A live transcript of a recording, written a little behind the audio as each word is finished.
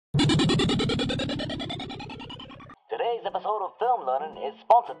Today's episode of Film Learning is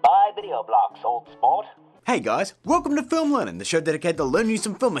sponsored by VideoBlocks, old sport. Hey guys, welcome to Film Learning, the show dedicated to learning you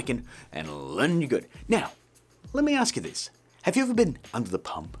some filmmaking and learning you good. Now, let me ask you this. Have you ever been under the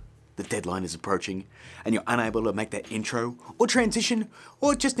pump? The deadline is approaching and you're unable to make that intro or transition,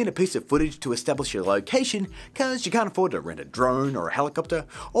 or just need a piece of footage to establish your location because you can't afford to rent a drone or a helicopter,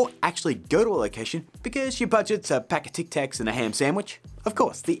 or actually go to a location because your budget's a pack of Tic Tacs and a ham sandwich? Of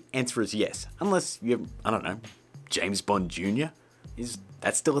course, the answer is yes, unless you're, I don't know, James Bond Jr.? Is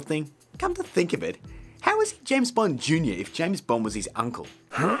that still a thing? Come to think of it, how is he James Bond Jr. if James Bond was his uncle?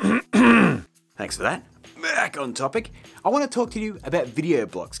 Thanks for that. Back on topic, I want to talk to you about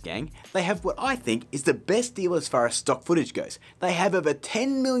VideoBlocks, gang. They have what I think is the best deal as far as stock footage goes. They have over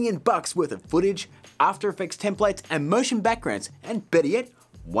 10 million bucks worth of footage, After Effects templates, and motion backgrounds, and better yet,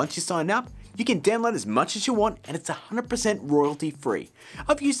 once you sign up, you can download as much as you want and it's 100% royalty free.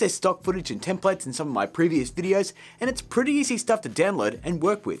 I've used their stock footage and templates in some of my previous videos and it's pretty easy stuff to download and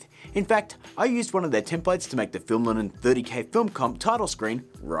work with. In fact, I used one of their templates to make the Film Learnin 30K film comp title screen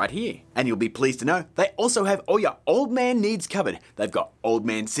right here. And you'll be pleased to know they also have all your old man needs covered. They've got old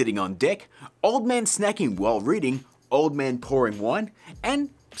man sitting on deck, old man snacking while reading, old man pouring wine, and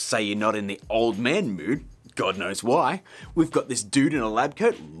say you're not in the old man mood, God knows why, we've got this dude in a lab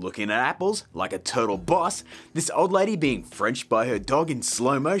coat looking at apples like a total boss, this old lady being Frenched by her dog in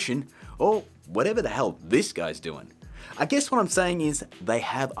slow motion, or whatever the hell this guy's doing. I guess what I'm saying is they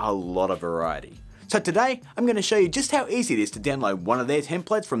have a lot of variety. So today I'm going to show you just how easy it is to download one of their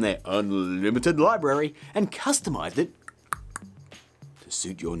templates from their unlimited library and customize it to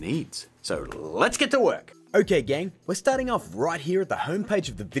suit your needs. So let's get to work. Okay gang, we're starting off right here at the homepage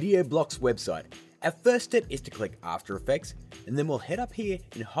of the VideoBlocks website. Our first step is to click After Effects, and then we'll head up here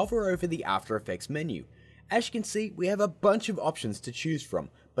and hover over the After Effects menu. As you can see, we have a bunch of options to choose from,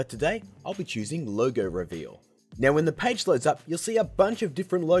 but today I'll be choosing Logo Reveal. Now when the page loads up, you'll see a bunch of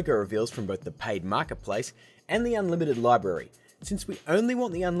different logo reveals from both the paid marketplace and the unlimited library. Since we only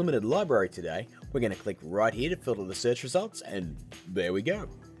want the unlimited library today, we're going to click right here to filter the search results, and there we go.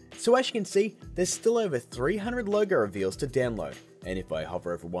 So as you can see, there's still over 300 logo reveals to download, and if I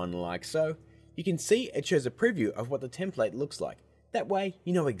hover over one like so, you can see it shows a preview of what the template looks like. That way,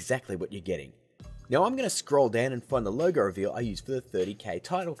 you know exactly what you're getting. Now I'm going to scroll down and find the logo reveal I used for the 30K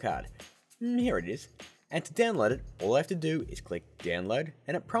title card. Here it is. And to download it, all I have to do is click download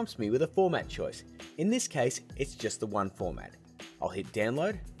and it prompts me with a format choice. In this case, it's just the one format. I'll hit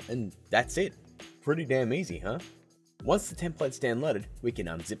download and that's it. Pretty damn easy, huh? Once the template's downloaded, we can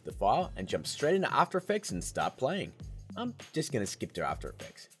unzip the file and jump straight into After Effects and start playing. I'm just going to skip to After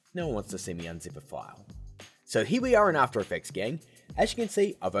Effects. No one wants to see me unzip a file. So here we are in After Effects, gang. As you can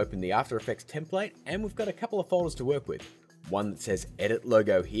see, I've opened the After Effects template and we've got a couple of folders to work with. One that says Edit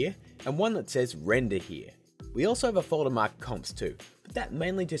Logo here and one that says Render here. We also have a folder marked Comps too, but that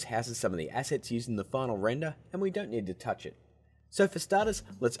mainly just houses some of the assets used in the final render and we don't need to touch it. So for starters,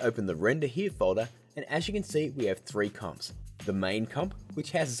 let's open the Render Here folder, and as you can see, we have three comps. The main comp,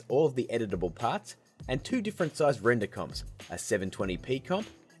 which houses all of the editable parts, and two different sized render comps, a 720p comp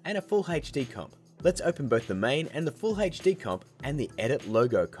and a full HD comp. Let's open both the main and the full HD comp and the edit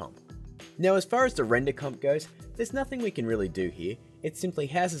logo comp. Now as far as the render comp goes, there's nothing we can really do here. It simply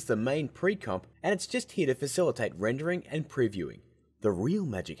houses the main pre-comp and it's just here to facilitate rendering and previewing. The real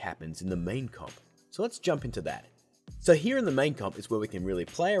magic happens in the main comp, so let's jump into that. So here in the main comp is where we can really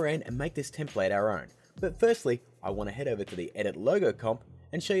play around and make this template our own. But firstly, I want to head over to the edit logo comp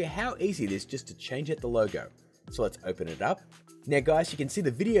and show you how easy it is just to change out the logo. So let's open it up. Now guys, you can see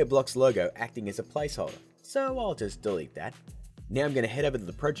the VideoBlocks logo acting as a placeholder, so I'll just delete that. Now I'm going to head over to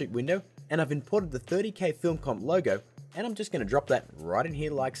the project window and I've imported the 30K film comp logo and I'm just going to drop that right in here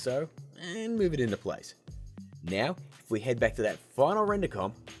like so and move it into place. Now if we head back to that final render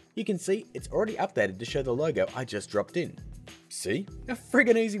comp, you can see it's already updated to show the logo I just dropped in. See? How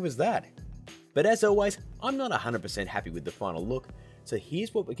friggin' easy was that? But as always, I'm not 100% happy with the final look, so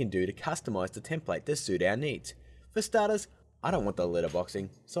here's what we can do to customize the template to suit our needs. For starters, I don't want the letterboxing,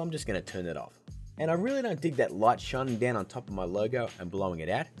 so I'm just going to turn it off. And I really don't dig that light shining down on top of my logo and blowing it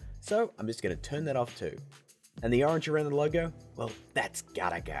out, so I'm just going to turn that off too. And the orange around the logo, well, that's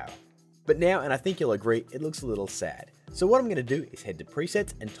gotta go. But now, and I think you'll agree, it looks a little sad. So what I'm going to do is head to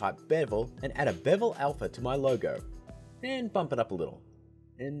presets and type bevel and add a bevel alpha to my logo. And bump it up a little.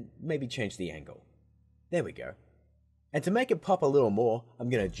 And maybe change the angle. There we go. And to make it pop a little more, I'm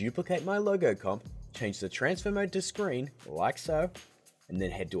going to duplicate my logo comp, change the transfer mode to screen, like so, and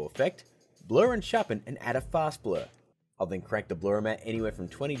then head to Effect, Blur and Sharpen and add a fast blur. I'll then crank the blur amount anywhere from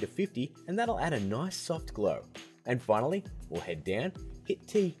 20 to 50 and that'll add a nice soft glow. And finally, we'll head down, hit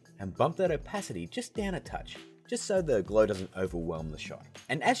T and bump that opacity just down a touch, just so the glow doesn't overwhelm the shot.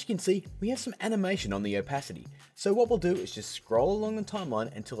 And as you can see, we have some animation on the opacity. So what we'll do is just scroll along the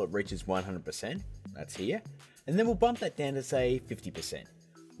timeline until it reaches 100%, that's here, and then we'll bump that down to say 50%.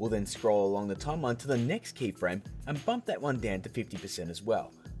 We'll then scroll along the timeline to the next keyframe and bump that one down to 50% as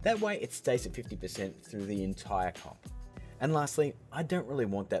well. That way it stays at 50% through the entire comp. And lastly, I don't really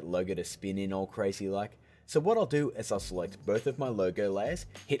want that logo to spin in all crazy like, so what I'll do is I'll select both of my logo layers,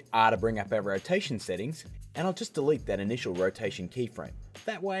 hit R to bring up our rotation settings, and I'll just delete that initial rotation keyframe.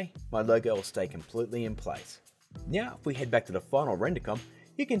 That way, my logo will stay completely in place. Now, if we head back to the final render comp,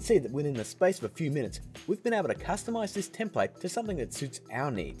 you can see that within the space of a few minutes, we've been able to customize this template to something that suits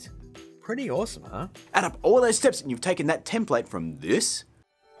our needs. Pretty awesome, huh? Add up all those steps and you've taken that template from this,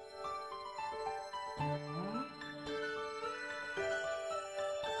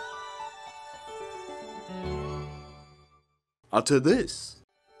 to this.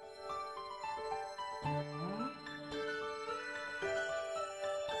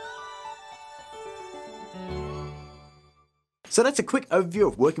 So that's a quick overview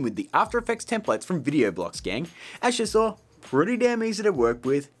of working with the After Effects templates from VideoBlocks, gang. As you saw, pretty damn easy to work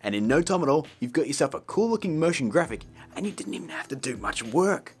with, and in no time at all, you've got yourself a cool looking motion graphic, and you didn't even have to do much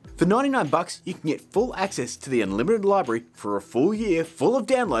work. For 99 bucks, you can get full access to the unlimited library for a full year full of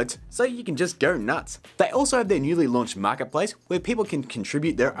downloads, so you can just go nuts. They also have their newly launched marketplace where people can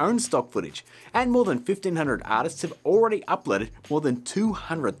contribute their own stock footage, and more than 1,500 artists have already uploaded more than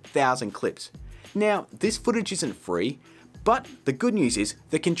 200,000 clips. Now, this footage isn't free, but the good news is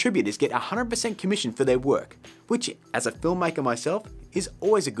the contributors get 100% commission for their work, which as a filmmaker myself is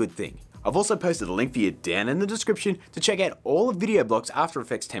always a good thing. I've also posted a link for you down in the description to check out all of VideoBlocks After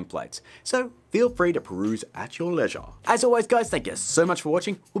Effects templates, so feel free to peruse at your leisure. As always guys, thank you so much for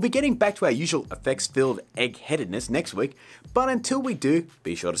watching. We'll be getting back to our usual effects-filled egg-headedness next week, but until we do,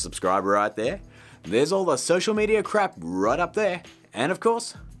 be sure to subscribe right there. There's all the social media crap right up there, and of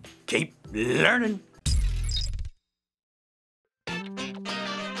course, keep learning.